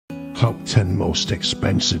Top 10 most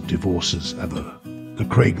expensive divorces ever. The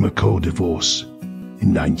Craig McCaw divorce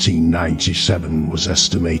in 1997 was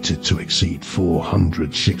estimated to exceed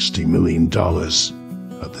 $460 million.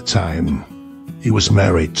 At the time, he was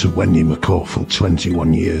married to Wendy McCaw for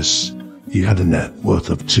 21 years. He had a net worth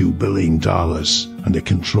of $2 billion and a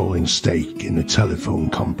controlling stake in a telephone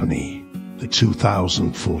company. The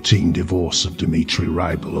 2014 divorce of Dmitry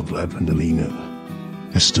Rybal of Lev and Alina,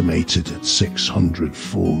 estimated at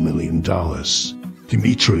 $604 million.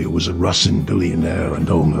 Dmitry was a Russian billionaire and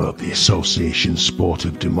owner of the Association Sport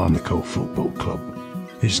of Monaco football club.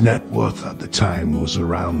 His net worth at the time was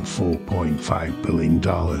around $4.5 billion.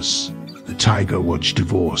 The Tiger Woods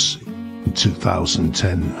divorce in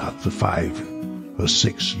 2010 after 5 or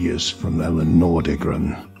 6 years from Ellen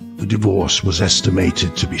Nordegren. The divorce was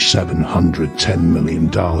estimated to be $710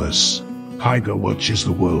 million. Tiger Woods is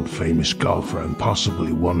the world-famous golfer and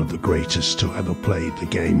possibly one of the greatest to ever play the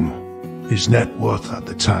game. His net worth at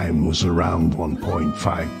the time was around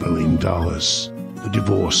 $1.5 billion. The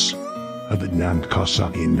divorce of Adnan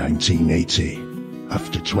Khosrowshahi in 1980,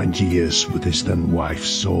 after 20 years with his then-wife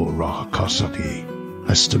Zohra Khosrowshahi,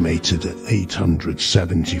 estimated at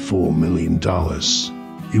 $874 million.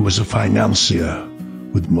 He was a financier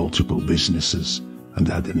with multiple businesses and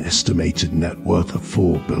had an estimated net worth of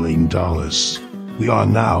 $4 billion. We are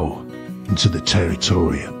now into the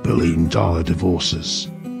territory of billion-dollar divorces.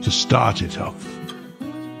 To start it off,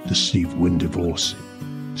 the Steve Wynn divorce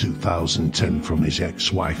in 2010 from his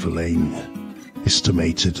ex-wife Elaine,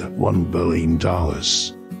 estimated at $1 billion.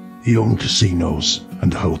 He owned casinos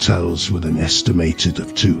and hotels with an estimated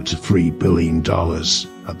of $2 to $3 billion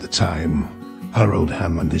at the time. Harold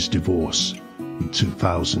Hammond, his divorce in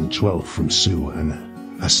 2012 from Sue Ann,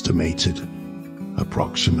 estimated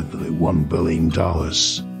approximately $1 billion.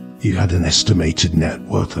 He had an estimated net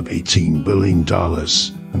worth of $18 billion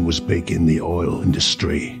and was big in the oil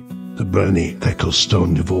industry. The Bernie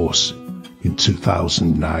Ecclestone divorce in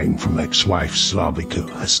 2009 from ex-wife Slavica,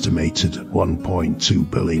 estimated at $1.2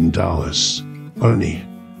 billion. Bernie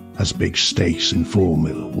has big stakes in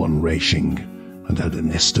Formula One racing and had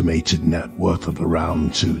an estimated net worth of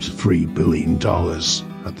around $2 to $3 billion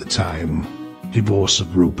at the time. Divorce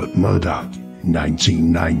of Rupert Murdoch in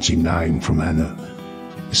 1999 from Anna,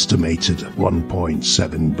 estimated at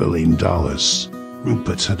 $1.7 billion.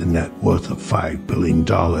 Rupert had a net worth of $5 billion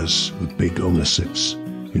with big ownerships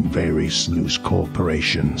in various news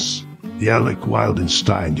corporations. The Alec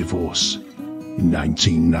Wildenstein divorce in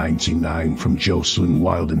 1999 from Jocelyn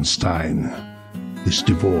Wildenstein. This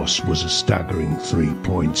divorce was a staggering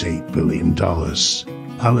 $3.8 billion.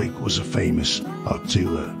 Alec was a famous art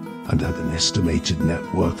dealer and had an estimated net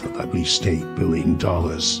worth of at least $8 billion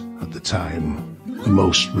at the time. The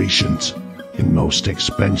most recent and most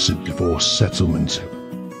expensive divorce settlement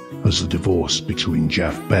was the divorce between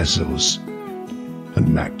Jeff Bezos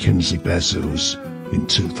and Mackenzie Bezos in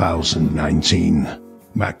 2019.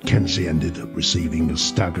 Mackenzie ended up receiving a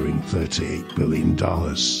staggering $38 billion.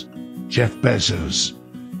 Jeff Bezos,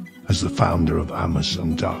 as the founder of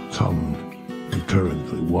Amazon.com and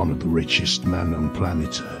currently one of the richest men on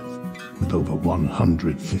planet Earth, with over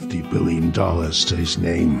 $150 billion to his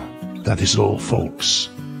name. That is all, folks.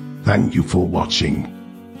 Thank you for watching.